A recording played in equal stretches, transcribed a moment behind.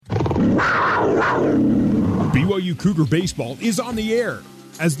BYU Cougar Baseball is on the air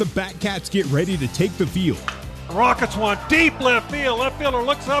as the Batcats get ready to take the field. The Rockets want deep left field. Left fielder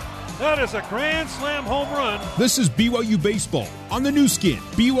looks up. That is a grand slam home run. This is BYU Baseball on the new skin,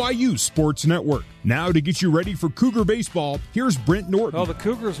 BYU Sports Network. Now to get you ready for Cougar Baseball, here's Brent Norton. Well, the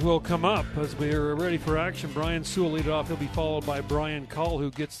Cougars will come up as we are ready for action. Brian Sewell will lead it off. He'll be followed by Brian Call,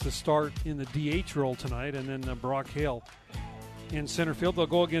 who gets the start in the DH role tonight, and then Brock Hale in center field. They'll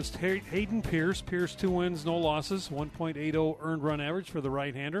go against Hayden Pierce. Pierce 2 wins, no losses, 1.80 earned run average for the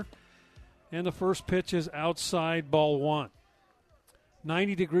right-hander. And the first pitch is outside, ball 1.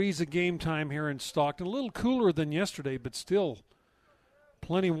 90 degrees of game time here in Stockton. A little cooler than yesterday, but still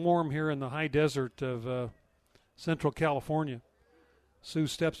plenty warm here in the high desert of Central California. Sue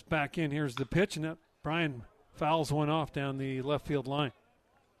steps back in. Here's the pitch, and that Brian fouls one off down the left field line.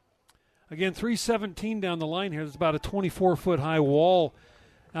 Again, 317 down the line here. There's about a 24-foot high wall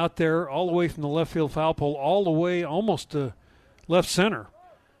out there all the way from the left field foul pole all the way almost to left center.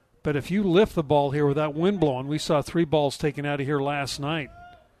 But if you lift the ball here with that wind blowing, we saw 3 balls taken out of here last night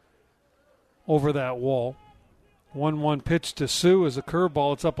over that wall. 1-1 pitch to Sue is a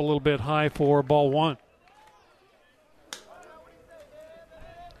curveball. It's up a little bit high for ball 1.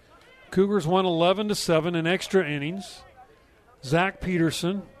 Cougars won 11-7 in extra innings. Zach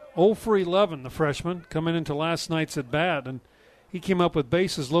Peterson, 0 for 11, the freshman, coming into last night's at bat, and he came up with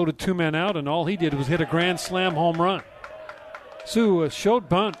bases loaded, 2 men out, and all he did was hit a grand slam home run. Sue showed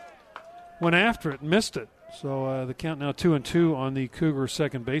bunt, went after it, missed it. So the count now 2-2 on the Cougar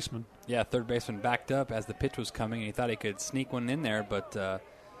second baseman. Yeah, third baseman backed up as the pitch was coming, and he thought he could sneak one in there, but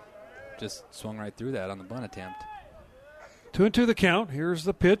just swung right through that on the bunt attempt. 2-2 the count. Here's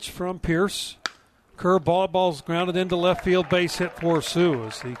the pitch from Pierce. Curveball, ball's grounded into left field, base hit for Sue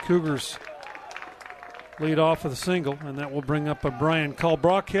as the Cougars lead off with a single, and that will bring up a Brian Call.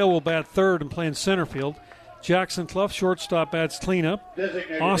 Brock Hale will bat third and play in center field. Jackson Clough, shortstop, bats cleanup.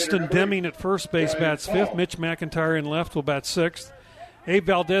 Austin Deming at first base bats fifth. Mitch McIntyre in left will bat sixth. Abe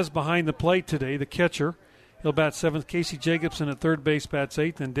Valdez behind the plate today, the catcher. He'll bat seventh. Casey Jacobson at third base bats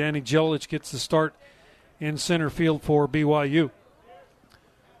eighth. And Danny Jelic gets the start in center field for BYU.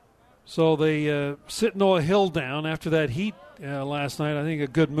 So they sit Noah Hill down after that heat last night. I think a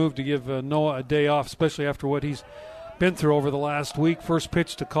good move to give Noah a day off, especially after what he's been through over the last week. First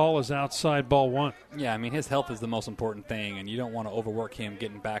pitch to Call is outside, ball 1. Yeah, I mean, his health is the most important thing, and you don't want to overwork him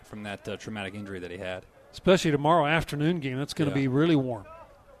getting back from that traumatic injury that he had. Especially tomorrow afternoon game. That's going to be really warm.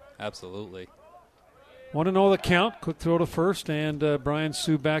 Absolutely. 1-0 the count. Quick throw to first, and Brian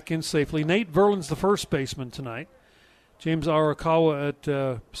Sue back in safely. Nate Verlin's the first baseman tonight. James Arakawa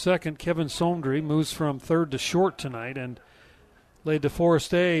at second. Kevin Sondry moves from third to short tonight, and Lade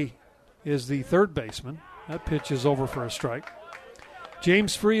DeForest A is the third baseman. That pitch is over for a strike.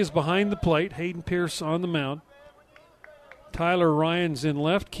 James Free is behind the plate. Hayden Pierce on the mound. Tyler Ryan's in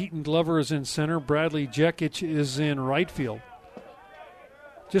left. Keaton Glover is in center. Bradley Jekic is in right field.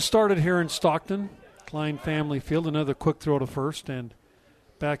 Just started here in Stockton, Klein Family Field. Another quick throw to first, and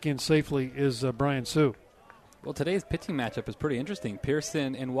back in safely is Brian Sue. Well, today's pitching matchup is pretty interesting.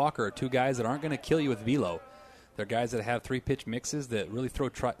 Pearson and Walker are two guys that aren't going to kill you with velo. They're guys that have 3-pitch mixes that really throw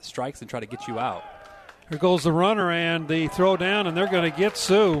strikes and try to get you out. Here goes the runner and the throw down, and they're going to get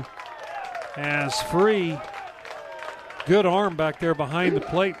Sue as Free. Good arm back there behind the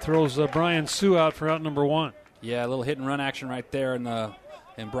plate throws Brian Sue out for out number 1. Yeah, a little hit and run action right there,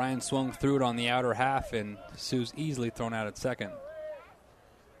 and Brian swung through it on the outer half, and Sue's easily thrown out at second.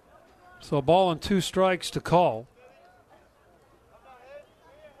 So a ball and 2 strikes to Call.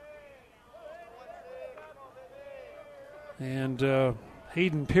 And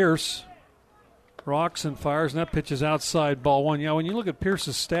Hayden Pierce rocks and fires, and that pitch is outside, ball 1. Yeah, when you look at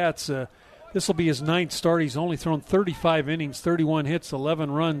Pierce's stats, this will be his 9th start. He's only thrown 35 innings, 31 hits,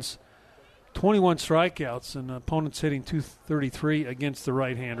 11 runs, 21 strikeouts, and opponents hitting .233 against the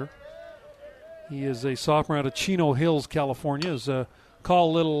right-hander. He is a sophomore out of Chino Hills, California. Is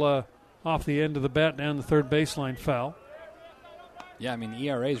Call a little off the end of the bat down the third baseline foul. Yeah, I mean, the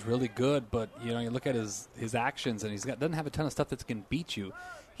ERA is really good, but you look at his actions, and doesn't have a ton of stuff that can beat you.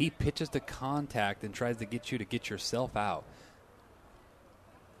 He pitches to contact and tries to get you to get yourself out.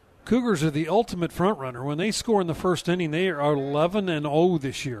 Cougars are the ultimate front runner. When they score in the first inning, they are 11-0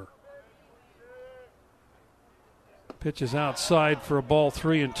 this year. Pitch is outside for a ball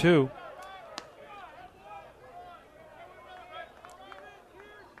 3-2.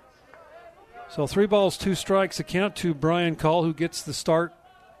 So 3 balls, 2 strikes, a count to Brian Call, who gets the start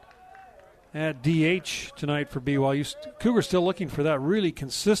at DH tonight for BYU. Cougars still looking for that really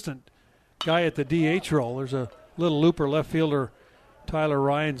consistent guy at the DH role. There's a little looper left fielder Tyler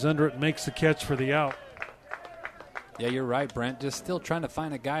Ryan's under it and makes the catch for the out. Yeah, you're right, Brent. Just still trying to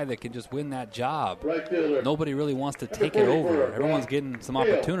find a guy that can just win that job. Nobody really wants to take it over. Everyone's getting some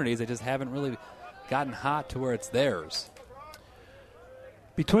opportunities. They just haven't really gotten hot to where it's theirs.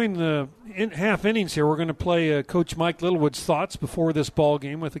 Between the half innings here, we're going to play Coach Mike Littlewood's thoughts before this ball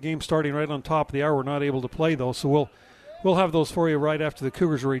game. With the game starting right on top of the hour, we're not able to play those, so we'll have those for you right after the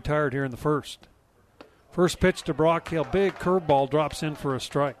Cougars are retired here in the first. First pitch to Brock Hale. Big curveball drops in for a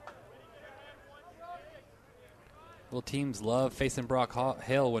strike. Well, teams love facing Brock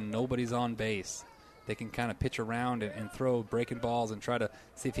Hale when nobody's on base. They can kind of pitch around and throw breaking balls and try to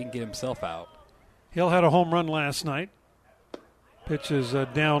see if he can get himself out. Hale had a home run last night. Pitch is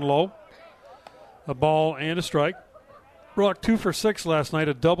down low. A ball and a strike. Brock 2 for 6 last night,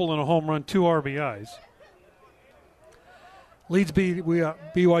 a double and a home run, 2 RBIs. Leads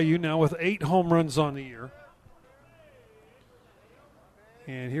BYU now with 8 home runs on the year.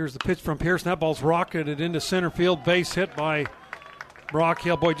 And here's the pitch from Pearson. That ball's rocketed into center field. Base hit by Brock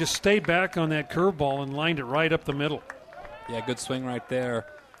Hale. Boy, just stayed back on that curveball and lined it right up the middle. Yeah, good swing right there.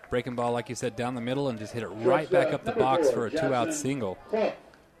 Breaking ball, like you said, down the middle and just hit it right back up the box for a 2-out single.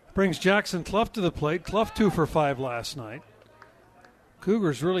 Brings Jackson Clough to the plate. Clough 2 for 5 last night.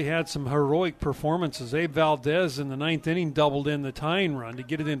 Cougars really had some heroic performances. Abe Valdez in the 9th inning doubled in the tying run to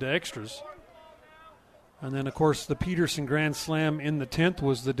get it into extras. And then, of course, the Peterson Grand Slam in the 10th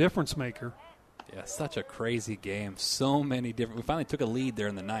was the difference maker. Yeah, such a crazy game. So many different. We finally took a lead there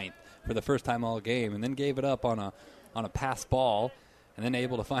in the 9th for the first time all game, and then gave it up on a pass ball, and then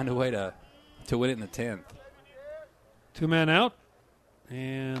able to find a way to win it in the 10th. 2 men out,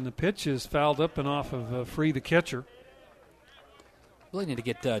 and the pitch is fouled up and off of Free, the catcher. Really need to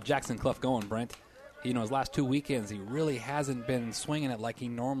get Jackson Clough going, Brent. You know, his last 2 weekends, he really hasn't been swinging it like he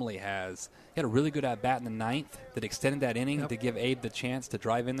normally has. He had a really good at-bat in the 9th that extended that inning to give Abe the chance to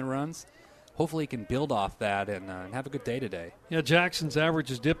drive in the runs. Hopefully he can build off that and have a good day today. Yeah, Jackson's average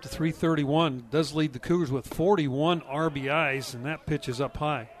has dipped to 331. Does lead the Cougars with 41 RBIs, and that pitch is up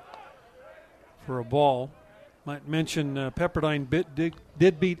high for a ball. Might mention Pepperdine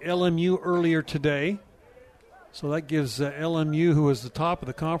did beat LMU earlier today. So that gives LMU, who was the top of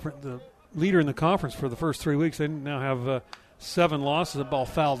the conference, the leader in the conference for the first 3 weeks, they now have 7 losses. The ball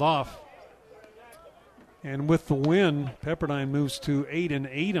fouled off. And with the win, Pepperdine moves to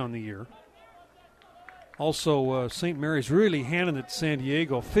 8-8 on the year. Also, St. Mary's really handed it to San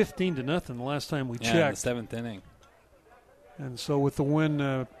Diego 15-0 the last time we checked. In the 7th inning. And so with the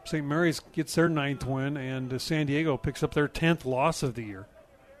win, St. Mary's gets their 9th win, and San Diego picks up their 10th loss of the year.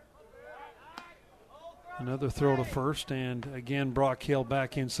 Another throw to first, and again, Brock Hale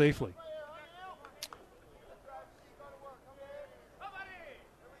back in safely.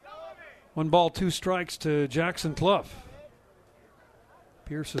 One ball, 2 strikes to Jackson Clough.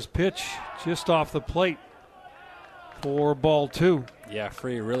 Pierce's pitch just off the plate for ball 2. Yeah,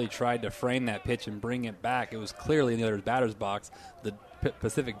 Free really tried to frame that pitch and bring it back. It was clearly in the other batter's box. The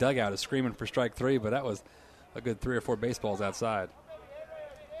Pacific dugout is screaming for strike 3, but that was a good 3 or 4 baseballs outside.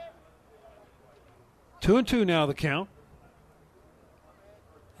 2-2 now the count.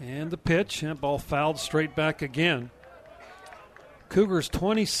 And the pitch, and ball fouled straight back again. Cougars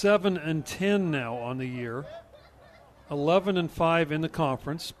 27-10 now on the year. 11-5 in the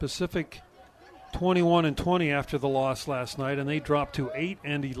conference. Pacific 21-20 after the loss last night, and they dropped to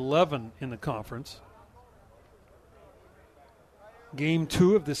 8-11 in the conference. Game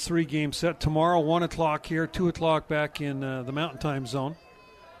 2 of this 3-game set tomorrow, 1 o'clock here, 2 o'clock back in the Mountain Time Zone.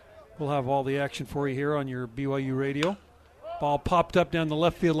 We'll have all the action for you here on your BYU radio. Ball popped up down the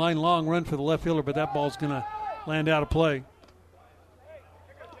left field line. Long run for the left fielder, but that ball's going to land out of play.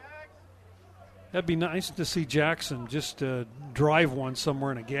 That'd be nice to see Jackson just drive one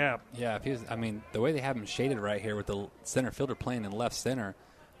somewhere in a gap. Yeah, the way they have him shaded right here with the center fielder playing in left center,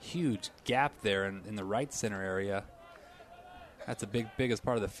 huge gap there in the right center area. That's the biggest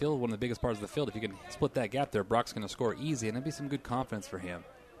part of the field, one of the biggest parts of the field. If you can split that gap there, Brock's going to score easy, and that'd be some good confidence for him.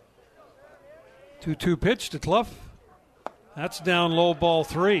 2-2 pitch to Clough. That's down low, ball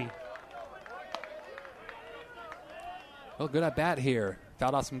 3. Well, good at bat here.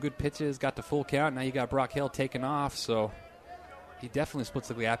 Fouled off some good pitches, got the full count. Now you got Brock Hale taking off, so he definitely splits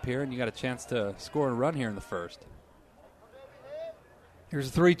the gap here, and you got a chance to score a run here in the first.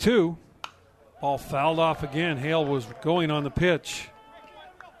 Here's a 3-2. Ball fouled off again. Hale was going on the pitch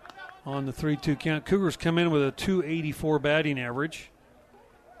on the 3-2 count. Cougars come in with a .284 batting average.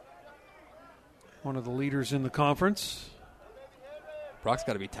 One of the leaders in the conference. Brock's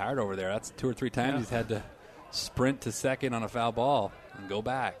got to be tired over there. That's 2 or 3 times he's had to sprint to second on a foul ball and go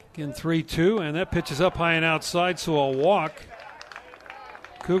back. Again, 3-2, and that pitch is up high and outside, so a walk.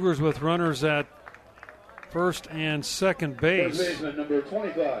 Cougars with runners at first and second base. First baseman number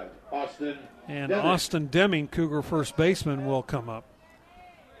 25, Austin And Deming. Austin Deming, Cougar first baseman, will come up.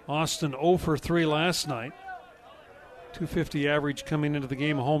 Austin 0 for 3 last night. .250 average coming into the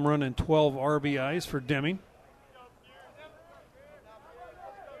game, a home run and 12 RBIs for Deming.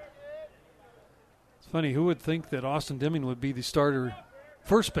 It's funny, who would think that Austin Deming would be the starter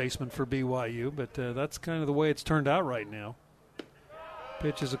first baseman for BYU, but that's kind of the way it's turned out right now.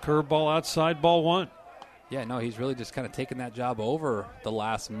 Pitch is a curveball outside, ball 1. Yeah, no, he's really just kind of taken that job over the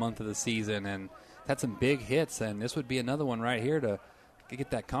last month of the season and had some big hits, and this would be another one right here to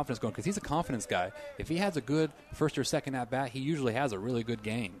get that confidence going because he's a confidence guy. If he has a good first or second at-bat, he usually has a really good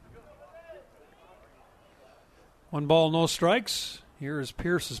game. 1 ball, no strikes. Here is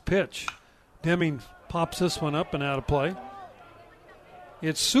Pierce's pitch. Deming pops this one up and out of play.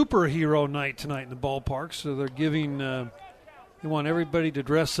 It's superhero night tonight in the ballpark, so they're giving they want everybody to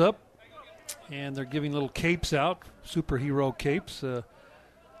dress up, and they're giving little capes out, superhero capes.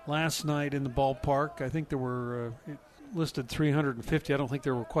 Last night in the ballpark, I think there were listed 350. I don't think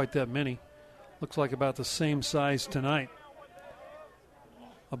there were quite that many. Looks like about the same size tonight.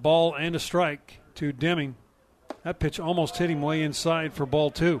 A ball and a strike to Deming. That pitch almost hit him way inside for ball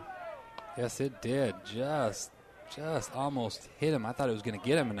 2. Yes, it did. Just almost hit him. I thought it was going to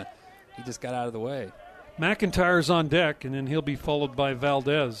get him, and he just got out of the way. McIntyre's on deck, and then he'll be followed by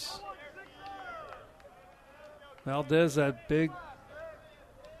Valdez. Valdez, that big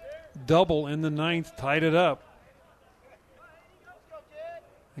double in the 9th, tied it up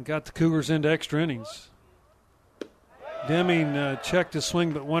and got the Cougars into extra innings. Deming checked his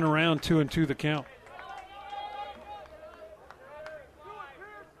swing but went around 2-2 the count.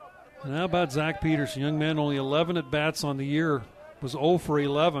 And how about Zach Peterson? Young man, only 11 at-bats on the year, was 0 for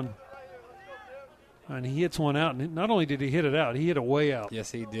 11. And he hits one out. And not only did he hit it out, he hit it way out.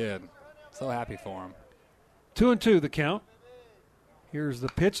 Yes, he did. So happy for him. 2-2 the count. Here's the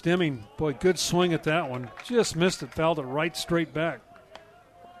pitch. Deming, boy, good swing at that one. Just missed it, fouled it right straight back.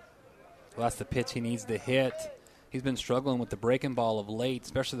 Well, that's the pitch he needs to hit. He's been struggling with the breaking ball of late,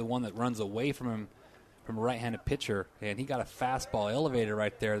 especially the one that runs away from him from a right-handed pitcher. And he got a fastball elevator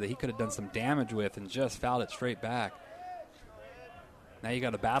right there that he could have done some damage with and just fouled it straight back. Now you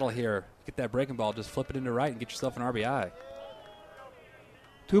got a battle here. Get that breaking ball, just flip it into right and get yourself an RBI.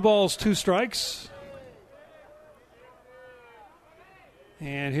 2 balls, 2 strikes.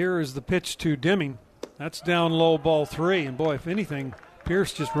 And here is the pitch to Deming. That's down low, ball 3. And boy, if anything,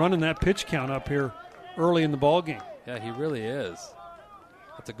 Pierce just running that pitch count up here early in the ball game. Yeah, he really is.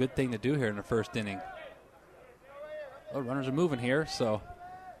 That's a good thing to do here in the first inning. Well, runners are moving here, so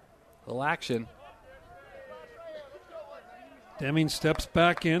a little action. Deming steps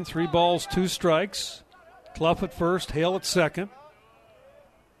back in. 3 balls, 2 strikes. Clough at first, Hale at second.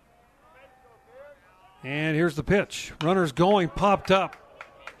 And here's the pitch. Runners going, popped up.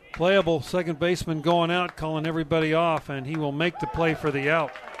 Playable, second baseman going out, calling everybody off, and he will make the play for the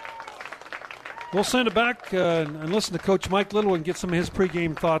out. We'll send it back and listen to Coach Mike Littlewood and get some of his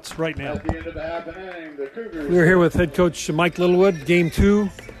pregame thoughts right now. At the end of the half inning, the Cougars. We're here with head coach Mike Littlewood, Game 2,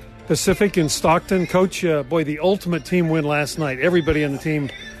 Pacific in Stockton. Coach, boy, the ultimate team win last night. Everybody on the team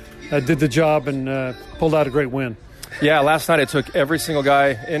did the job and pulled out a great win. Yeah, last night it took every single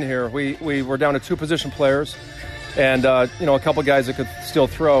guy in here. We were down to 2 position players and, a couple guys that could still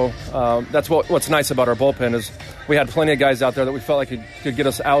throw. That's what's nice about our bullpen is we had plenty of guys out there that we felt like could get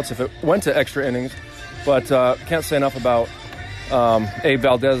us outs if it went to extra innings. But can't say enough about Abe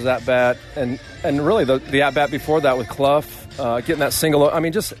Valdez's at-bat and really the at-bat before that with Clough, getting that single. I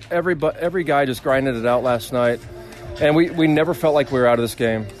mean, just every guy just grinded it out last night. And we never felt like we were out of this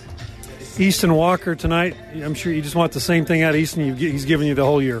game. Easton Walker tonight, I'm sure you just want the same thing out of Easton he's given you the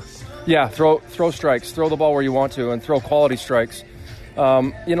whole year. Yeah, throw strikes, throw the ball where you want to, and throw quality strikes.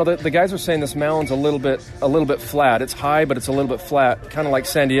 The guys are saying this mound's a little bit flat. It's high, but it's a little bit flat, kind of like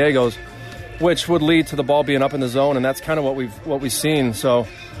San Diego's, which would lead to the ball being up in the zone, and that's kind of what we've seen. So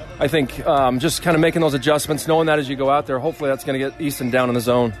I think just kind of making those adjustments, knowing that as you go out there, hopefully that's going to get Easton down in the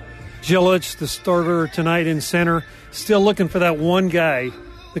zone. Jilic, the starter tonight in center, still looking for that one guy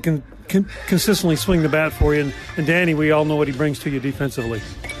that can consistently swing the bat for you. And Danny, we all know what he brings to you defensively.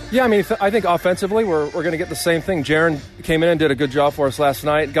 Yeah, I mean, I think offensively we're going to get the same thing. Jaron came in and did a good job for us last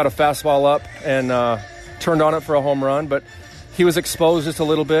night, got a fastball up and turned on it for a home run. But he was exposed just a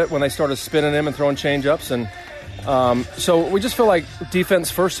little bit when they started spinning him and throwing changeups. And so we just feel like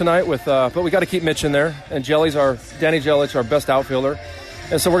defense first tonight but we got to keep Mitch in there. And Danny Jelic, our best outfielder.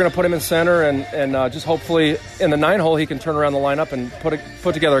 And so we're going to put him in center and just hopefully in the 9-hole he can turn around the lineup and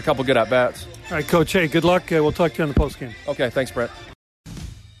put together a couple good at-bats. All right, Coach, hey, good luck. We'll talk to you on the postgame. Okay, thanks, Brent.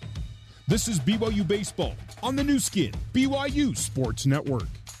 This is BYU Baseball on the new skin, BYU Sports Network.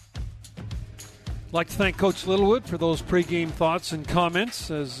 I'd like to thank Coach Littlewood for those pregame thoughts and comments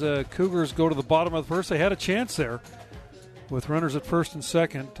as Cougars go to the bottom of the first. They had a chance there with runners at first and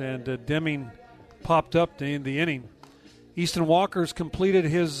second, and Deming popped up in the inning. Easton Walker's completed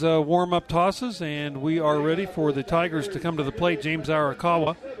his warm-up tosses, and we are ready for the Tigers to come to the plate. James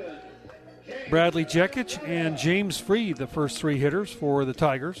Arakawa, Bradley Jekic, and James Freed, the first three hitters for the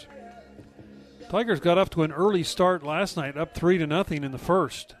Tigers. Tigers got off to an early start last night, up 3-0 in the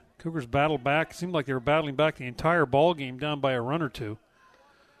first. Cougars battled back. It seemed like they were battling back the entire ball game, down by a run or two.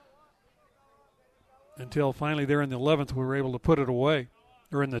 Until finally there in the 11th, we were able to put it away,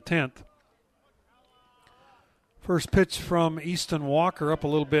 or in the 10th. First pitch from Easton Walker, up a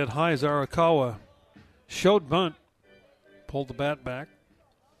little bit high as Arakawa showed bunt, pulled the bat back.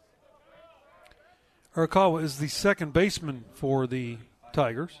 Arakawa is the second baseman for the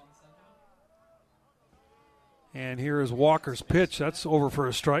Tigers. And here is Walker's pitch. That's over for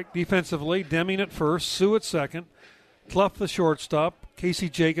a strike. Defensively, Deming at first, Sue at second, Clough the shortstop, Casey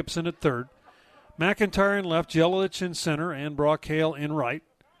Jacobson at third, McIntyre in left, Jelilich in center, and Brock Hale in right.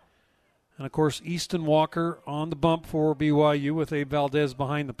 And, of course, Easton Walker on the bump for BYU with Abe Valdez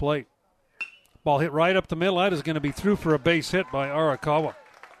behind the plate. Ball hit right up the middle. That is going to be through for a base hit by Arakawa.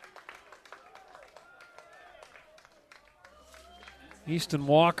 Easton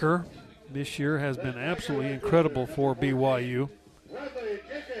Walker this year has been absolutely incredible for BYU,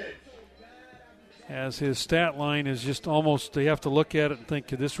 as his stat line is just almost, they have to look at it and think,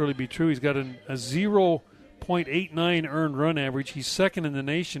 could this really be true? He's got a 0.89 earned run average. He's second in the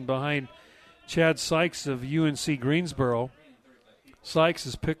nation behind Chad Sykes of UNC Greensboro. Sykes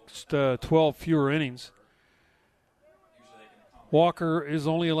has pitched 12 fewer innings. Walker is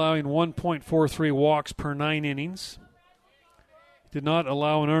only allowing 1.43 walks per 9 innings. Did not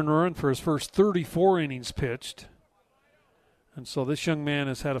allow an earned run for his first 34 innings pitched. And so this young man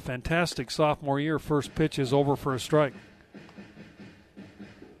has had a fantastic sophomore year. First pitch is over for a strike.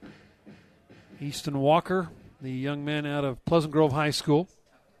 Easton Walker, the young man out of Pleasant Grove High School.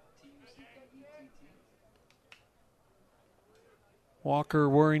 Walker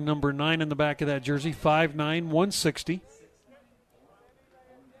wearing number 9 in the back of that jersey, 5'9", 160.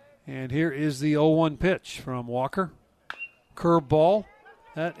 And here is the 0-1 pitch from Walker. Curve ball.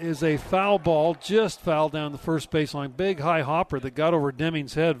 That is a foul ball, just fouled down the first baseline. Big high hopper that got over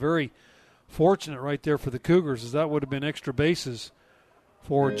Deming's head. Very fortunate right there for the Cougars, as that would have been extra bases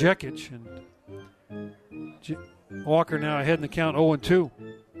for Jekic. And Walker now ahead in the count, 0-2.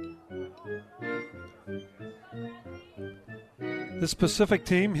 This Pacific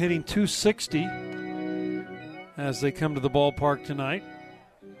team hitting .260 as they come to the ballpark tonight.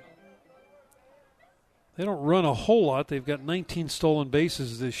 They don't run a whole lot. They've got 19 stolen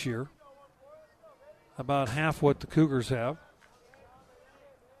bases this year, about half what the Cougars have.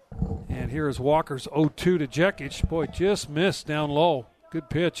 And here is Walker's 0-2 to Jekic. Boy, just missed down low. Good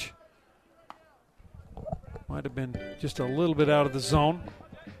pitch. Might have been just a little bit out of the zone.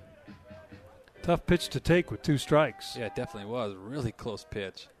 Tough pitch to take with 2 strikes. Yeah, it definitely was. Really close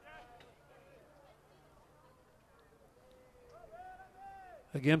pitch.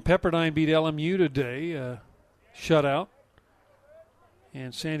 Again, Pepperdine beat LMU today, shutout.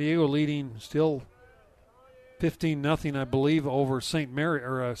 And San Diego leading still 15-0, I believe, over St.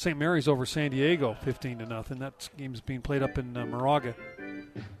 Mary's over San Diego, 15-0. That game's being played up in Moraga.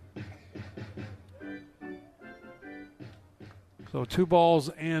 So 2 balls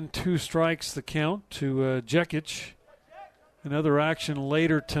and 2 strikes the count to Jekic. Another action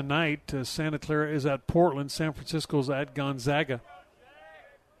later tonight. Santa Clara is at Portland. San Francisco's at Gonzaga.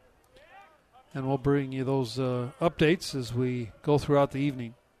 And we'll bring you those updates as we go throughout the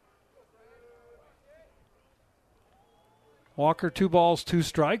evening. Walker, 2 balls, 2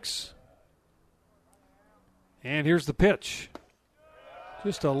 strikes. And here's the pitch.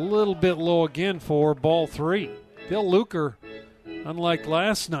 Just a little bit low again for ball 3. Bill Luker, unlike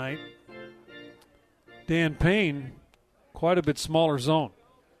last night, Dan Payne, quite a bit smaller zone.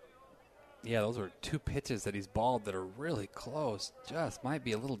 Yeah, those are 2 pitches that he's balled that are really close. Just might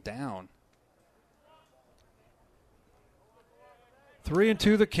be a little down.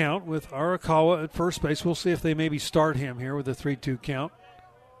 3-2 the count with Arakawa at first base. We'll see if they maybe start him here with the 3-2 count.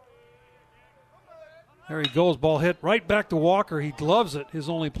 There he goes. Ball hit right back to Walker. He gloves it. His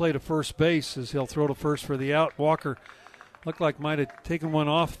only play to first base as he'll throw to first for the out. Walker looked like might have taken one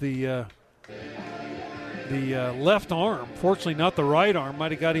off the left arm. Fortunately, not the right arm.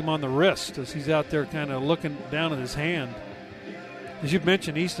 Might have got him on the wrist as he's out there kind of looking down at his hand. As you've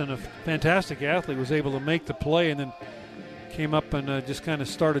mentioned, Easton, a fantastic athlete, was able to make the play and then came up and just kind of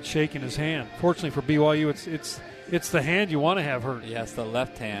started shaking his hand. Fortunately for BYU, it's the hand you want to have hurt. Yeah, it's the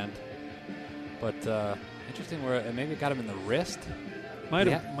left hand. But interesting where it maybe got him in the wrist. Might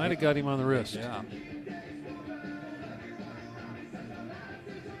have got him on the wrist. Yeah.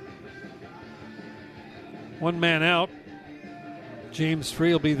 One man out. James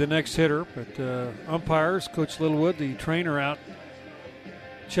Free will be the next hitter, but umpires, Coach Littlewood, the trainer, out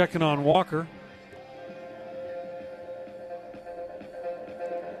checking on Walker.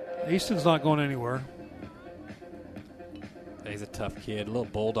 Easton's not going anywhere. He's a tough kid, a little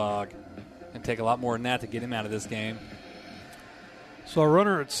bulldog. It'll take a lot more than that to get him out of this game. So a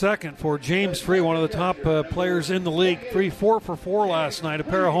runner at second for James Free, one of the top players in the league. Free 4 for 4 last night, a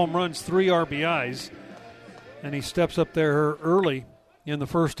pair of home runs, 3 RBIs. And he steps up there early in the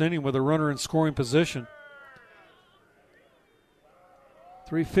first inning with a runner in scoring position.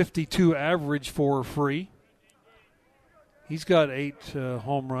 .352 average for Free. He's got 8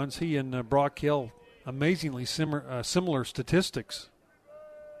 home runs. He and Brock Hill, amazingly similar statistics.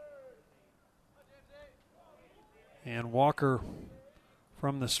 And Walker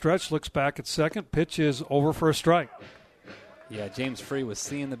from the stretch looks back at second. Pitch is over for a strike. Yeah, James Free was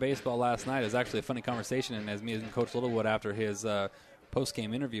seeing the baseball last night. It was actually a funny conversation, and as me and Coach Littlewood after his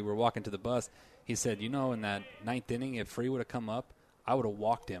post-game interview, we're walking to the bus, he said, in that 9th inning, if Free would have come up, I would have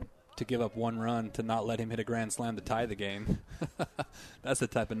walked him to give up 1 run to not let him hit a grand slam to tie the game. That's the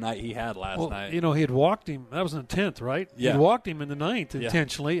type of night he had last night. He had walked him. That was in the 10th, right? Yeah. He walked him in the 9th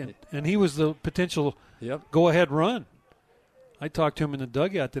intentionally, and he was the potential go-ahead run. I talked to him in the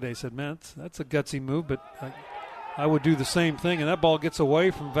dugout today. Said, man, that's a gutsy move, but I would do the same thing. And that ball gets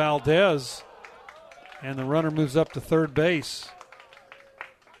away from Valdez, and the runner moves up to third base.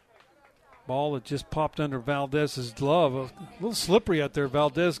 Ball that just popped under Valdez's glove. A little slippery out there.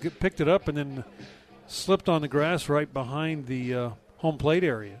 Valdez picked it up and then slipped on the grass right behind the home plate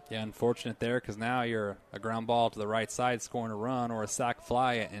area. Yeah, unfortunate there because now you're a ground ball to the right side scoring a run or a sac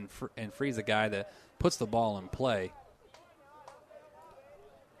fly and Free's a guy that puts the ball in play.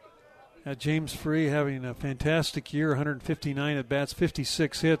 James Free having a fantastic year, 159 at-bats,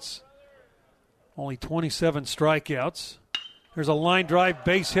 56 hits, only 27 strikeouts. There's a line drive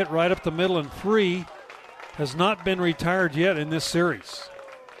base hit right up the middle, and Free has not been retired yet in this series.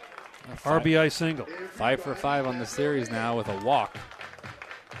 RBI single. 5 for 5 on the series now with a walk.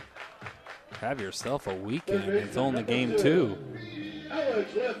 Have yourself a weekend. It's only game 2.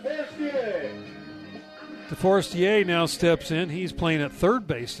 Alex DeForestier now steps in. He's playing at third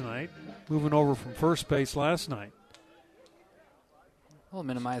base tonight, moving over from first base last night. Well,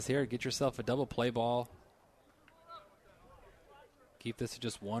 minimize here. Get yourself a double play ball. Keep this to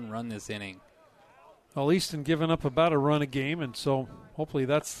just 1 run this inning. Well, Easton giving up about a run a game, and so hopefully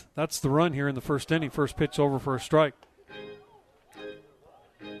that's the run here in the first inning. First pitch over for a strike.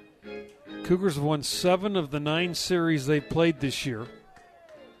 Cougars have won 7 of the 9 series they've played this year.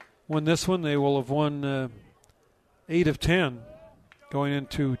 Win this one, they will have won 8 of 10 going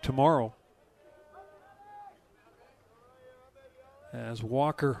into tomorrow. As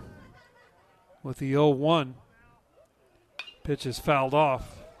Walker with the 0-1. Pitch is fouled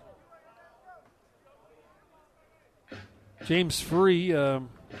off. James Free,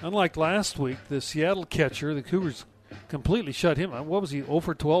 unlike last week, the Seattle catcher, the Cougars completely shut him out. What was he, 0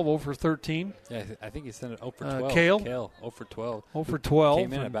 for 12, 0 for 13? Yeah, I think he sent it 0 for 12. Kale, 0 for 12. 0 for 12.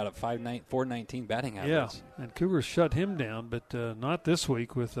 Came in about a 419 batting average. Yeah, and Cougars shut him down, but not this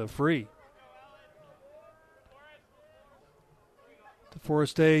week with Free.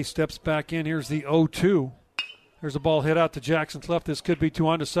 DeForest steps back in. Here's the 0-2. There's a ball hit out to Jackson Cleft. This could be 2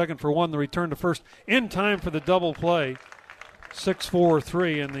 on to second for 1. The return to first in time for the double play.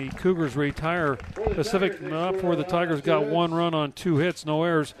 6-4-3, and the Cougars retire. Pacific for the Tigers got 1 run on 2 hits, no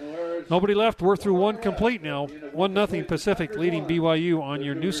errors. Nobody left. We're through 1 complete now. 1-0 Pacific leading BYU on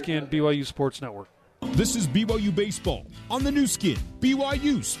your new skin BYU Sports Network. This is BYU Baseball on the new skin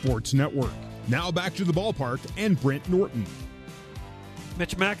BYU Sports Network. Now back to the ballpark and Brent Norton.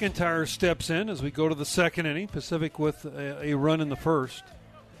 Mitch McIntyre steps in as we go to the second inning. Pacific with a run in the first.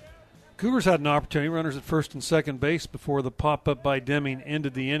 Cougars had an opportunity, runners at first and second base before the pop-up by Deming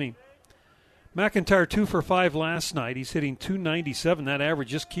ended the inning. McIntyre 2 for 5 last night. He's hitting .297. That average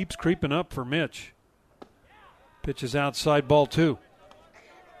just keeps creeping up for Mitch. Pitch is outside, ball 2.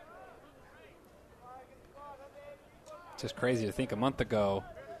 It's just crazy to think a month ago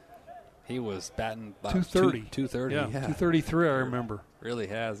he was batting about 230. 230. Yeah, 233 I remember. Really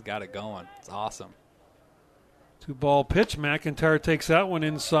has got it going. It's awesome. 2-ball pitch. McIntyre takes that one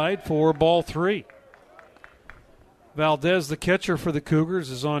inside for ball 3. Valdez, the catcher for the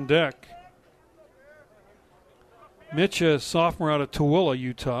Cougars, is on deck. Mitch, a sophomore out of Tooele,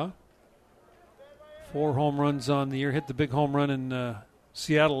 Utah. 4 home runs on the year. Hit the big home run in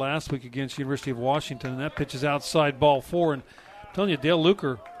Seattle last week against University of Washington, and that pitch is outside, ball 4. And I'm telling you, Dale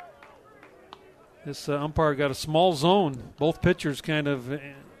Luker, this umpire got a small zone. Both pitchers kind of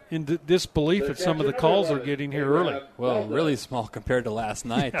in disbelief at some of the calls they're getting here early. Well, really small compared to last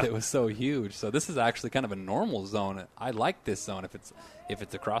night. Yeah. It was so huge. So this is actually kind of a normal zone. I like this zone. If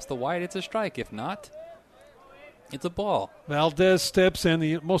it's across the white, it's a strike. If not, it's a ball. Valdez steps in.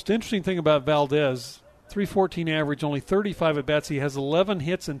 The most interesting thing about Valdez, .314 average, only 35 at-bats. He has 11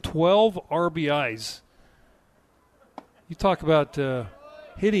 hits and 12 RBIs. You talk about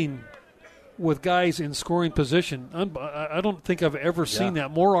hitting with guys in scoring position. I don't think I've ever seen that.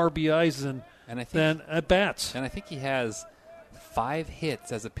 More RBIs than at-bats. And I think he has 5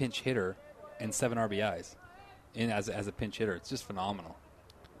 hits as a pinch hitter and 7 RBIs as a pinch hitter. It's just phenomenal.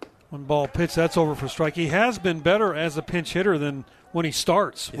 1 ball pitch, that's over for strike. He has been better as a pinch hitter than when he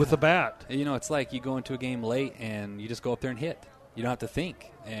starts with the bat. You know, it's like you go into a game late and you just go up there and hit. You don't have to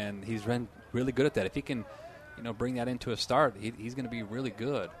think. And he's been really good at that. If he can, bring that into a start, he's going to be really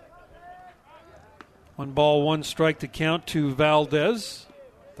good. 1 ball, 1 strike to count to Valdez.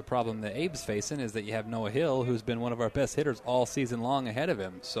 The problem that Abe's facing is that you have Noah Hill, who's been one of our best hitters all season long, ahead of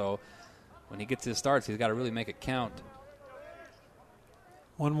him. So when he gets his starts, he's got to really make it count.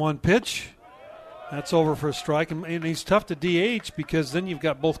 1-1 pitch. That's over for a strike. And he's tough to DH because then you've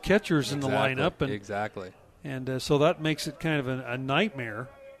got both catchers in the lineup. Exactly. And so that makes it kind of a nightmare.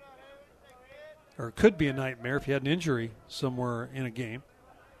 Or it could be a nightmare if you had an injury somewhere in a game.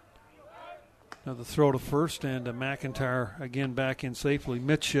 Another throw to first, and McIntyre again back in safely.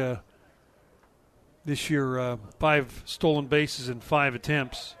 Mitch, this year, 5 stolen bases in 5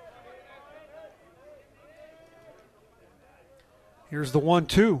 attempts. Here's the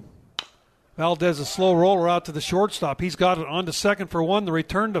 1-2. Valdez, a slow roller out to the shortstop. He's got it on to second for 1. The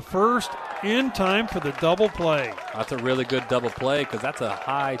return to first in time for the double play. That's a really good double play because that's a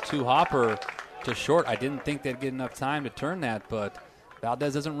high 2-hopper to short. I didn't think they'd get enough time to turn that, but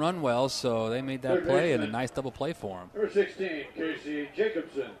Valdez doesn't run well, so they made that play and a nice double play for him. Number 16, Casey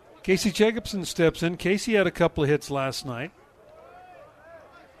Jacobson. Casey Jacobson steps in. Casey had a couple of hits last night.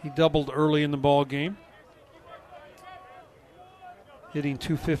 He doubled early in the ball game. Hitting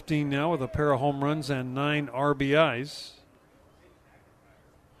 .215 now with a pair of home runs and 9 RBIs.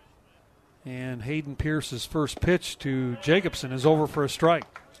 And Hayden Pierce's first pitch to Jacobson is over for a strike.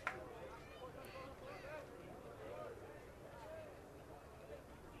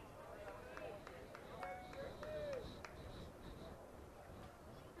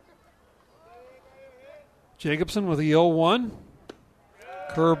 Jacobson with the 0-1.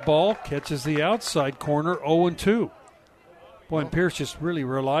 Curveball catches the outside corner, 0-2. Boy, and Pierce just really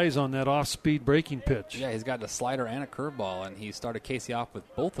relies on that off-speed breaking pitch. Yeah, he's got a slider and a curveball, and he started Casey off with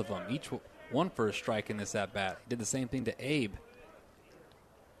both of them, each one for a strike in this at-bat. He did the same thing to Abe.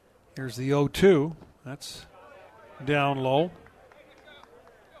 Here's the 0-2. That's down low.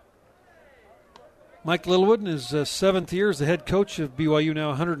 Mike Littlewood in his 7th year as the head coach of BYU, now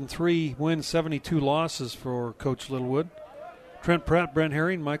 103 wins, 72 losses for Coach Littlewood. Trent Pratt, Brent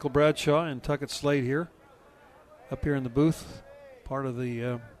Herring, Michael Bradshaw, and Tuckett Slade here. Up here in the booth, part of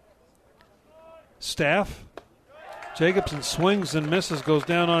the staff. Jacobson swings and misses, goes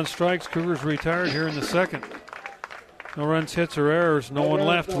down on strikes. Cougars retired here in the 2nd. No runs, hits, or errors. No one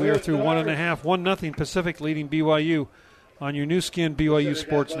left. We are through 1.5. 1-0 Pacific leading BYU on your new skin BYU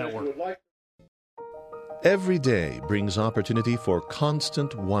Sports Network. Every day brings opportunity for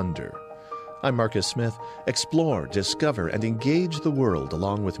constant wonder. I'm Marcus Smith. Explore, discover, and engage the world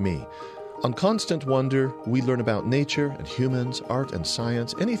along with me. On Constant Wonder, we learn about nature and humans, art and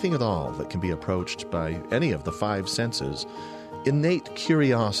science, anything at all that can be approached by any of the 5 senses. Innate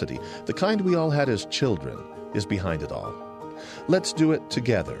curiosity, the kind we all had as children, is behind it all. Let's do it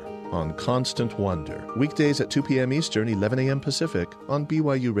together on Constant Wonder, weekdays at 2 p.m. Eastern, 11 a.m. Pacific on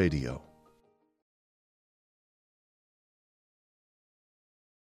BYU Radio.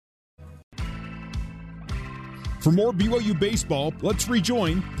 For more BYU baseball, let's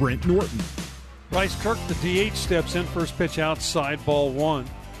rejoin Brent Norton. Bryce Kirk, the DH, steps in. First pitch outside, ball 1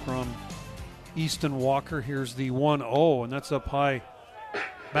 from Easton Walker. Here's the 1-0, and that's up high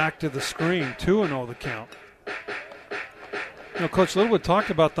back to the screen. 2-0 the count. Coach Littlewood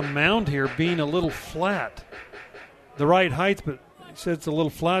talked about the mound here being a little flat. The right height, but he said it's a little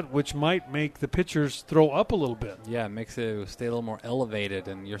flat, which might make the pitchers throw up a little bit. Yeah, it makes it stay a little more elevated,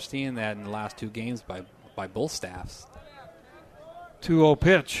 and you're seeing that in the last 2 games by both staffs. 2-0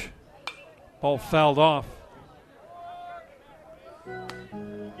 pitch. Ball fouled off.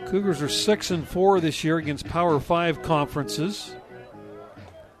 Cougars are 6-4 this year against Power 5 conferences.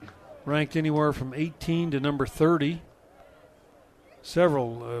 Ranked anywhere from 18 to number 30.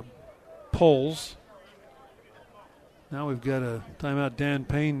 Several polls. Now we've got a timeout. Dan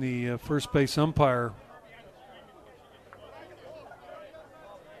Payne, the first base umpire,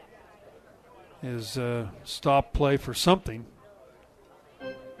 is stop play for something.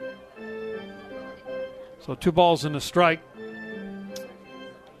 So 2 balls and a strike.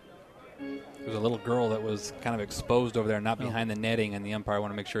 There was a little girl that was kind of exposed over there, not behind the netting, and the umpire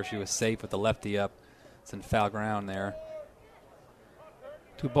wanted to make sure she was safe with the lefty up. It's in foul ground there.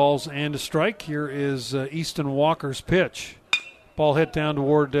 2 balls and a strike. Here is Easton Walker's pitch. Ball hit down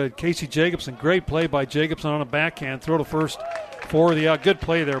toward Casey Jacobson. Great play by Jacobson on a backhand. Throw to first for the out. Good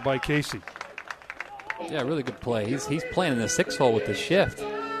play there by Casey. Yeah, really good play. He's playing in the 6-hole with the shift.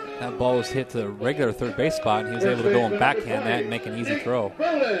 That ball was hit to the regular third base spot, and he was able to go and backhand that and make an easy throw.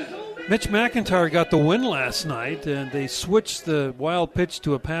 Mitch McIntyre got the win last night, and they switched the wild pitch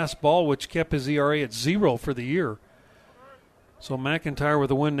to a pass ball, which kept his ERA at 0 for the year. So McIntyre with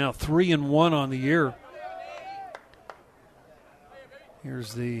a win now, 3-1 on the year.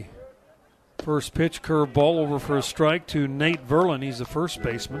 Here's the first pitch, curve ball over for a strike to Nate Verlin. He's the first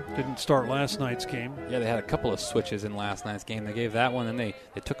baseman. Didn't start last night's game. Yeah, they had a couple of switches in last night's game. They gave that one, and they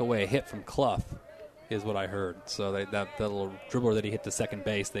took away a hit from Clough, is what I heard. So that little dribbler that he hit to second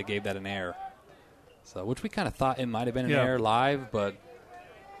base, they gave that an error. So, which we kind of thought it might have been an error live, but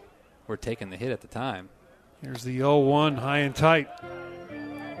we're taking the hit at the time. Here's the 0-1, high and tight.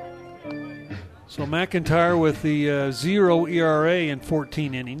 So McIntyre with the 0 ERA in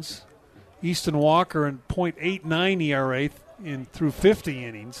 14 innings. Easton Walker in .89 ERA through 50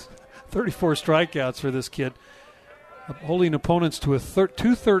 innings. 34 strikeouts for this kid. Holding opponents to a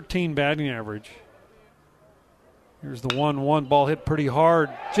 .213 batting average. Here's the 1-1. Ball hit pretty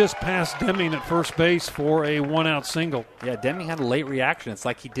hard just past Deming at first base for a 1-out single. Yeah, Deming had a late reaction. It's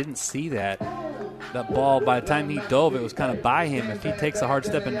like he didn't see that ball. By the time he dove, it was kind of by him. If he takes a hard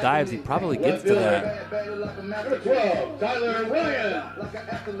step and dives, he probably gets to that. Number 12, Tyler Ryan.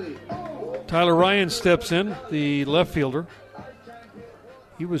 Tyler Ryan steps in, the left fielder.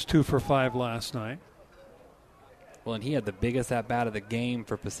 He was 2 for 5 last night. Well, and he had the biggest at-bat of the game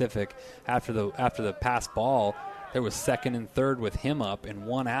for Pacific after the pass ball. There was second and third with him up and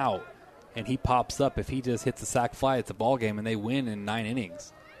 1 out, and he pops up. If he just hits a sac fly, it's a ball game, and they win in 9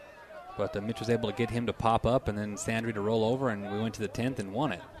 innings. But Mitch was able to get him to pop up and then Sandry to roll over, and we went to the 10th and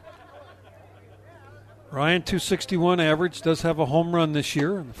won it. Ryan, .261 average, does have a home run this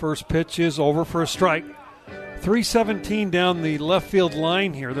year. And the first pitch is over for a strike. 317 down the left field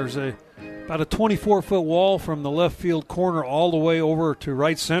line here. There's about a 24-foot wall from the left field corner all the way over to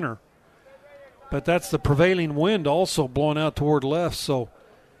right center. But that's the prevailing wind also blowing out toward left. So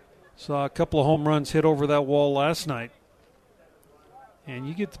saw a couple of home runs hit over that wall last night. And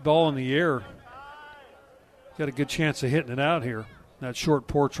you get the ball in the air, got a good chance of hitting it out here. That short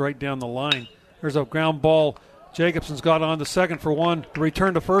porch right down the line. There's a ground ball. Jacobson's got on to second for one. The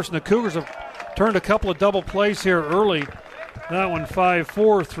return to first, and the Cougars have turned a couple of double plays here early. That one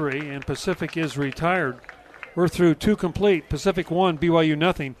 5-4-3, and Pacific is retired. We're through 2 complete. Pacific 1, BYU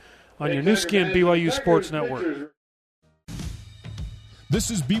nothing on your new skin BYU Sports Network. This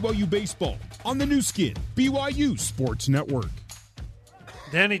is BYU Baseball on the new skin BYU Sports Network.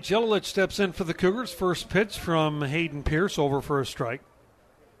 Danny Jelilich steps in for the Cougars. First pitch from Hayden Pierce, over for a strike.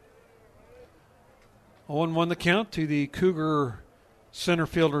 0-1 the count to the Cougar center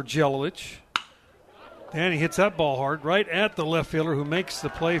fielder Jelilich. Danny hits that ball hard right at the left fielder, who makes the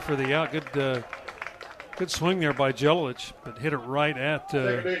play for the out. Good swing there by Jelilich, but hit it right at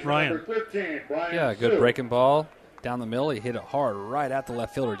Ryan. Yeah, good breaking ball down the middle. He hit it hard right at the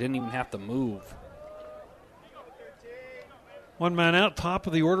left fielder. Didn't even have to move. 1 man out, top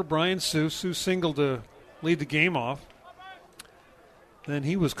of the order, Brian Sue. Sue singled to lead the game off. Then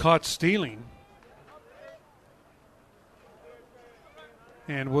he was caught stealing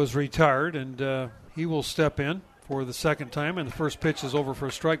and was retired, and he will step in for the second time, and the first pitch is over for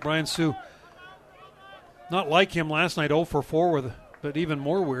a strike. Brian Sue, not like him last night, 0 for 4, but even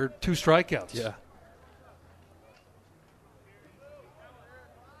more weird, 2 strikeouts. Yeah.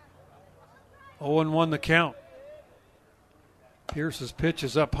 0-1 the count. Pierce's pitch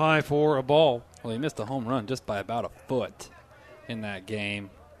is up high for a ball. Well, he missed a home run just by about a foot in that game.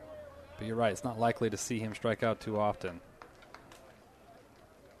 But you're right, it's not likely to see him strike out too often.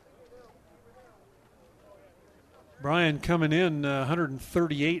 Brian coming in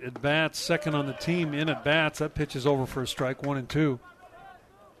 138 at-bats, second on the team in at-bats. That pitch is over for a strike, 1-2.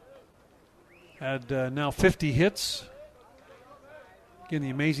 Had now 50 hits. Again, the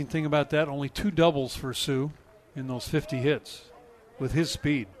amazing thing about that, only 2 doubles for Sue in those 50 hits with his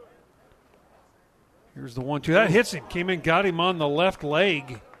speed. Here's the 1-2. That hits him. Came in, got him on the left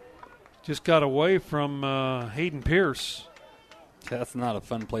leg. Just got away from Hayden Pierce. That's not a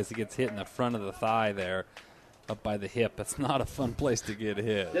fun place to get hit in the front of the thigh there, up by the hip. That's not a fun place to get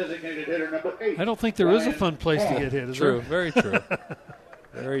hit. Designated hitter number 8. I don't think there is a fun place to get hit, is True, there? very true.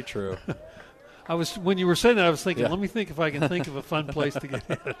 Very true. When you were saying that, I was thinking, Yeah. let me think if I can think of a fun place to get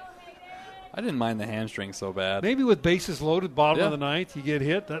hit. I didn't mind the hamstring so bad. Maybe with bases loaded, bottom Yeah. of the ninth, you get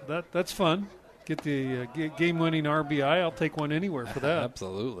hit. That's fun. Get the game-winning RBI. I'll take one anywhere for that.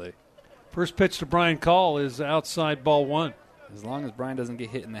 Absolutely. First pitch to Brian Call is outside, ball 1. As long as Brian doesn't get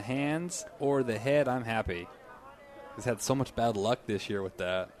hit in the hands or the head, I'm happy. He's had so much bad luck this year with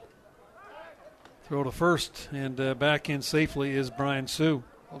that. Throw to first, and back in safely is Brian Sue.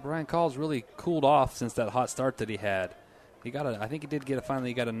 Well, Brian Call's really cooled off since that hot start that he had. I think he did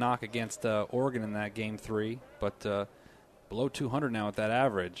finally got a knock against Oregon in that game 3, but below 200 now at that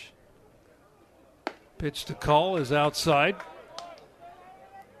average. Pitch to Call is outside.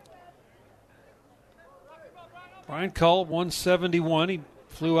 Brian Call, 171. He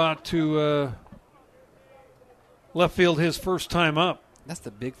flew out to left field his first time up. That's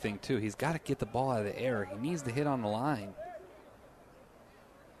the big thing, too. He's got to get the ball out of the air. He needs to hit on the line.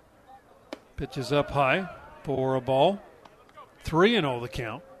 Pitches up high for a ball. 3-0 the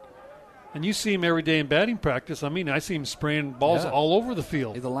count. And you see him every day in batting practice. I mean, I see him spraying balls all over the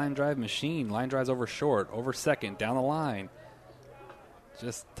field. He's a line drive machine. Line drives over short, over second, down the line.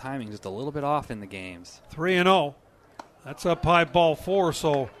 Just timing just a little bit off in the games. 3-0. That's up high, ball 4.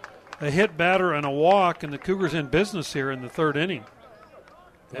 So a hit batter and a walk, and the Cougars in business here in the 3rd inning.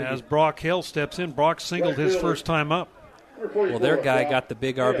 As Brock Hale steps in, Brock singled his first time up. Well, their guy got the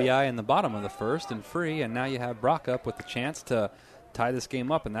big RBI in the bottom of the first and free, and now you have Brock up with the chance to tie this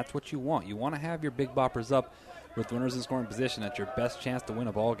game up, and that's what you want. You want to have your big boppers up with runners in scoring position. That's your best chance to win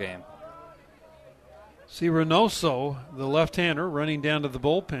a ball game. See Reynoso, the left-hander, running down to the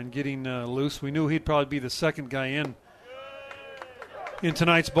bullpen, getting loose. We knew he'd probably be the second guy in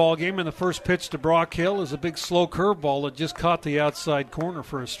tonight's ball game. And the first pitch to Brock Hill is a big slow curveball that just caught the outside corner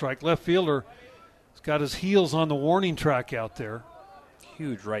for a strike. Left fielder has got his heels on the warning track out there.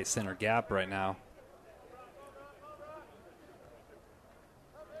 Huge right center gap right now.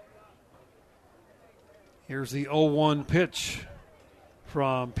 Here's the 0-1 pitch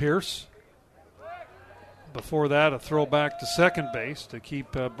from Pierce. Before that, a throw back to second base to keep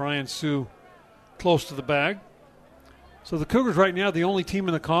Brian Sue close to the bag. So the Cougars right now, the only team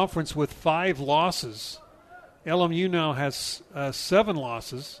in the conference with 5 losses. LMU now has 7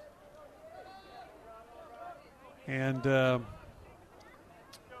 losses. And San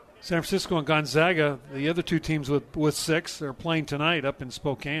Francisco and Gonzaga, the other 2 teams with 6, they're playing tonight up in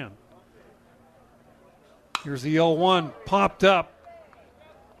Spokane. Here's the 0-1, popped up.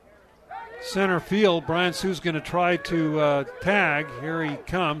 Center field, Brian Sue's going to try to tag. Here he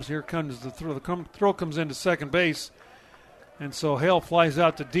comes. Here comes the throw. The throw comes into second base. And so Hale flies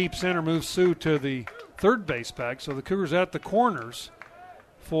out to deep center, moves Sue to the third base bag. So the Cougars at the corners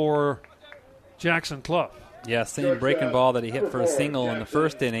for Jackson Clough. Yeah, same breaking ball that he hit for a single in the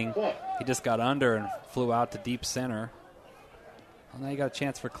first inning. He just got under and flew out to deep center. Well, now you got a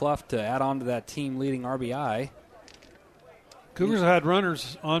chance for Clough to add on to that team-leading RBI. Cougars have had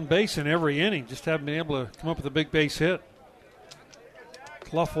runners on base in every inning, just haven't been able to come up with a big base hit.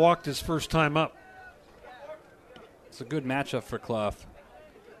 Clough walked his first time up. It's a good matchup for Clough.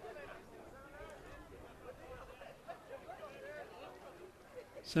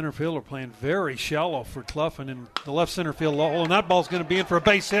 Center fielder playing very shallow for Clough, and in the left center field hole, and that ball's going to be in for a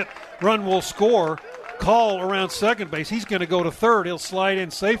base hit. Run will score. Call around second base. He's going to go to third. He'll slide in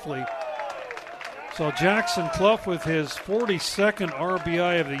safely. So Jackson Clough with his 42nd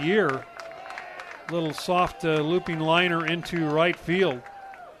RBI of the year. Little soft looping liner into right field.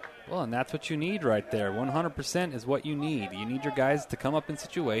 Well, and that's what you need right there. 100% is what you need. You need your guys to come up in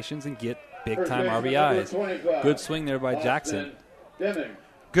situations and get big-time RBIs. Good swing there by Jackson.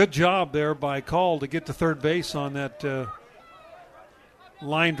 Good job there by Call to get to third base on that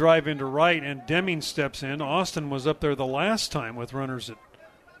line drive into right, and Deming steps in. Austin was up there the last time with runners at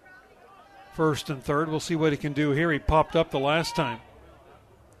first and third. We'll see what he can do here. He popped up the last time.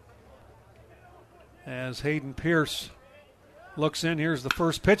 As Hayden Pierce looks in, here's the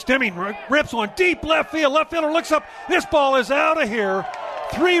first pitch. Deming rips one deep left field. Left fielder looks up. This ball is out of here.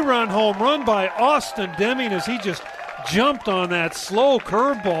 3-run home run by Austin Deming as he just jumped on that slow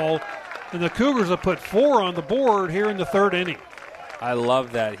curveball. And the Cougars have put 4 on the board here in the third inning. I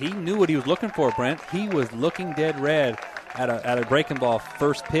love that. He knew what he was looking for, Brent. He was looking dead red at a breaking ball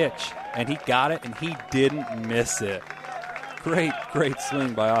first pitch, and he got it, and he didn't miss it. Great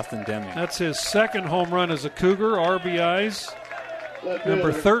swing by Austin Deming. That's his second home run as a Cougar. RBIs,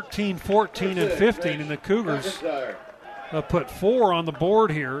 number 13, 14, and 15, and the Cougars put 4 on the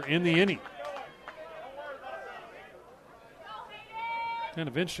board here in the inning. Kind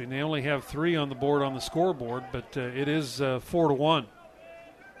of interesting. They only have 3 on the board on the scoreboard, but it is 4-1.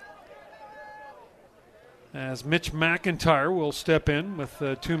 As Mitch McIntyre will step in with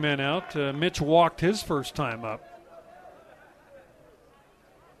 2 men out. Mitch walked his first time up.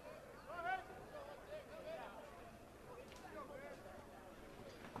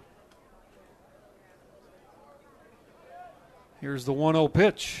 Here's the 1-0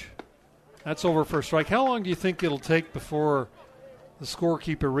 pitch. That's over for a strike. How long do you think it'll take before the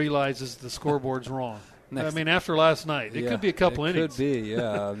scorekeeper realizes the scoreboard's wrong? After last night, it could be a couple innings. It could be,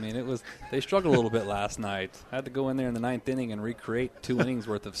 yeah. They struggled a little bit last night. Had to go in there in the 9th inning and recreate 2 innings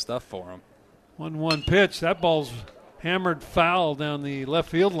worth of stuff for them. 1-1 pitch. That ball's hammered foul down the left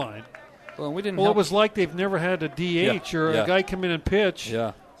field line. Well, it was like they've never had a DH or a guy come in and pitch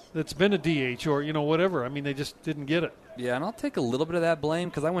that's been a DH or whatever. They just didn't get it. Yeah, and I'll take a little bit of that blame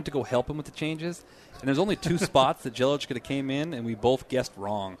because I went to go help him with the changes. And there's only 2 spots that Jelic could have came in, and we both guessed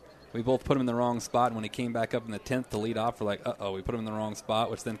wrong. We both put him in the wrong spot, and when he came back up in the 10th to lead off, we're like, we put him in the wrong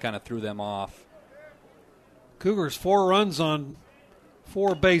spot, which then kind of threw them off. Cougars 4 runs on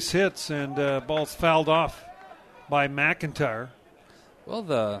 4 base hits, and ball's fouled off by McIntyre. Well,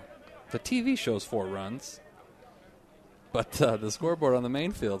 the TV shows 4 runs, but the scoreboard on the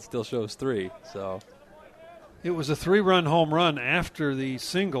main field still shows 3, so... It was a 3-run home run after the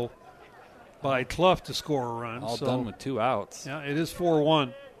single by Clough to score a run. All done with 2 outs. Yeah, it is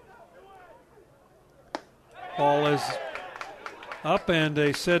 4-1. Ball is up, and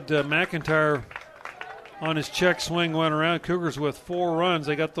they said McIntyre on his check swing went around. Cougars with 4 runs.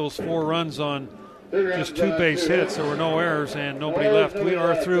 They got those 4 runs on just 2 base hits. There were no errors and nobody left. We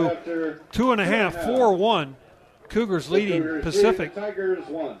are through 2.5, 4-1. Cougars leading Pacific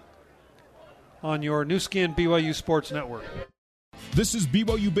on your Nu Skin BYU Sports Network. This is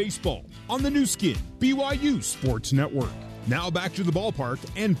BYU Baseball on the Nu Skin BYU Sports Network. Now back to the ballpark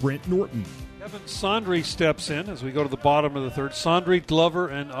and Brent Norton. Kevin Sondry steps in as we go to the bottom of the third. Sondry, Glover,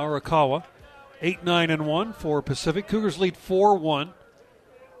 and Arakawa. 8-9-1 for Pacific. Cougars lead 4-1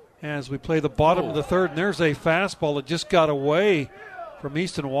 as we play the bottom of the third. And there's a fastball that just got away from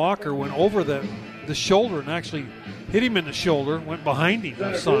Easton Walker, went over the shoulder and actually hit him in the shoulder, went behind him.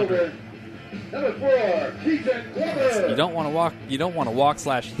 Sondry. Number 4, Keaton Glover. You don't want to walk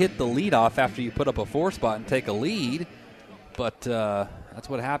 / hit the lead off after you put up a 4 spot and take a lead, but that's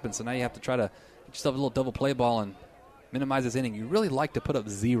what happens. So now you have to try to get yourself a little double play ball and minimize this inning. You really like to put up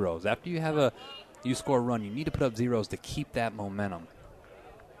zeros after you score a run. You need to put up zeros to keep that momentum.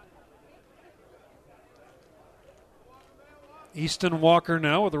 Easton Walker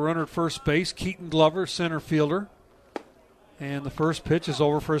now with a runner at first base. Keaton Glover, center fielder. And the first pitch is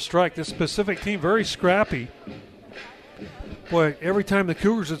over for a strike. This Pacific team, very scrappy. Boy, every time the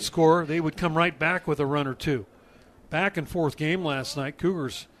Cougars would score, they would come right back with a run or 2. Back and forth game last night.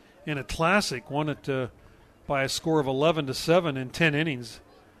 Cougars in a classic won it by a score of 11-7 in 10 innings.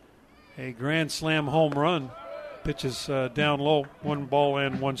 A grand slam home run. Pitches down low, 1 ball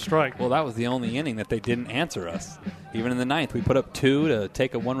and 1 strike. Well, that was the only inning that they didn't answer us. Even in the 9th, we put up 2 to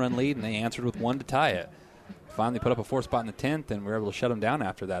take a 1-run lead, and they answered with 1 to tie it. Finally put up a 4 spot in the 10th, and we were able to shut them down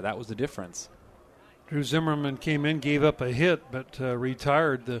after that. That was the difference. Drew Zimmerman came in, gave up a hit, but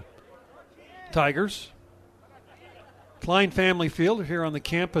retired the Tigers. Klein Family Field here on the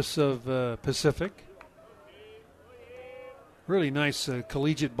campus of Pacific. Really nice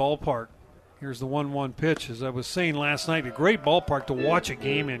collegiate ballpark. Here's the 1-1 pitch. As I was saying last night, a great ballpark to watch a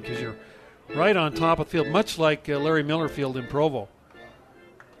game in because you're right on top of the field, much like Larry Miller Field in Provo.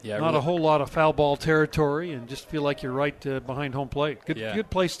 Yeah, not a whole lot of foul ball territory, and just feel like you're right behind home plate. Good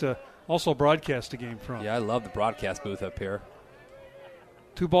place to also broadcast a game from. Yeah, I love the broadcast booth up here.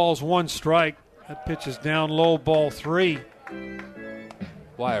 2 balls, 1 strike. That pitch is down low, ball 3.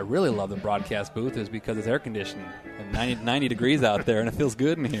 Why I really love the broadcast booth is because it's air conditioned and 90 degrees out there, and it feels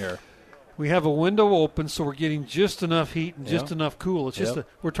good in here. We have a window open, so we're getting just enough heat and just enough cool. It's just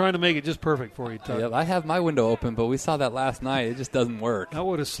we're trying to make it just perfect for you, Tug. Yep, I have my window open, but we saw that last night. It just doesn't work. That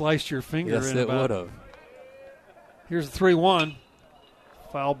would have sliced your finger in. Yes, it would have. Here's the 3-1.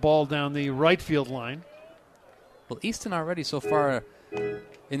 Foul ball down the right field line. Well, Easton already so far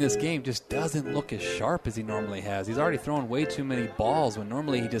in this game just doesn't look as sharp as he normally has. He's already thrown way too many balls when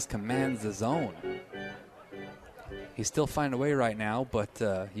normally he just commands the zone. He's still finding a way right now, but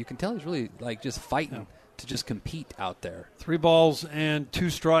you can tell he's really just fighting to just compete out there. 3 balls and 2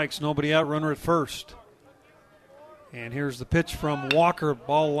 strikes. Nobody out, runner at first. And here's the pitch from Walker.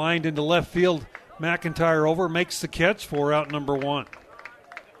 Ball lined into left field. McIntyre over, makes the catch for out number 1.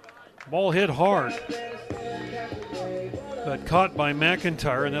 Ball hit hard, but caught by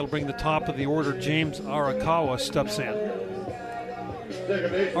McIntyre, and that'll bring the top of the order. James Arakawa steps in.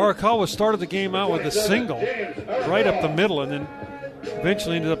 Arakawa started the game out with a single right up the middle, and then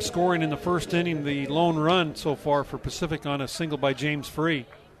eventually ended up scoring in the first inning the lone run so far for Pacific on a single by James Free.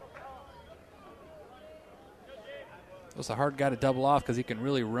 It's a hard guy to double off because he can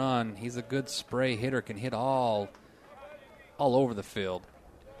really run. He's a good spray hitter, can hit all over the field.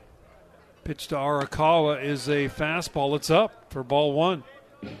 Pitch to Arakawa is a fastball. It's up for ball 1.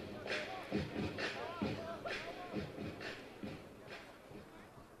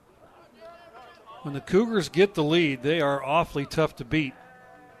 When the Cougars get the lead, they are awfully tough to beat.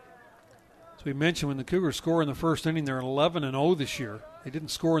 As we mentioned, when the Cougars score in the first inning, they're 11-0 this year. They didn't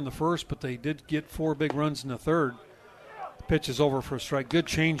score in the first, but they did get 4 big runs in the third. The pitch is over for a strike. Good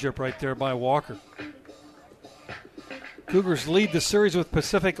changeup right there by Walker. Cougars lead the series with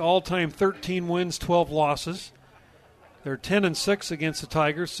Pacific all-time 13 wins, 12 losses. They're 10-6 against the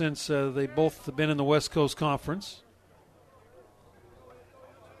Tigers since they both have been in the West Coast Conference.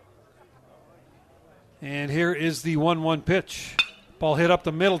 And here is the 1-1 pitch. Ball hit up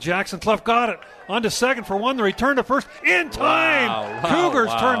the middle. Jackson Clough got it. On to second for 1. The return to first in time. Wow,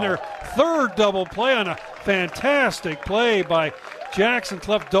 Cougars turn their third double play on a fantastic play by Jackson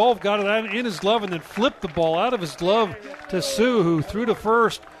Clough. Dove got it in his glove and then flipped the ball out of his glove to Sue, who threw to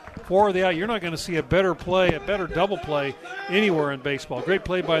first for the out. You're not going to see a better play, a better double play anywhere in baseball. Great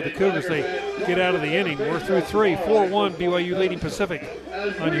play by the Cougars. They get out of the inning. We're through 3, 4-1, BYU leading Pacific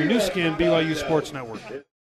on your new skin, BYU Sports Network.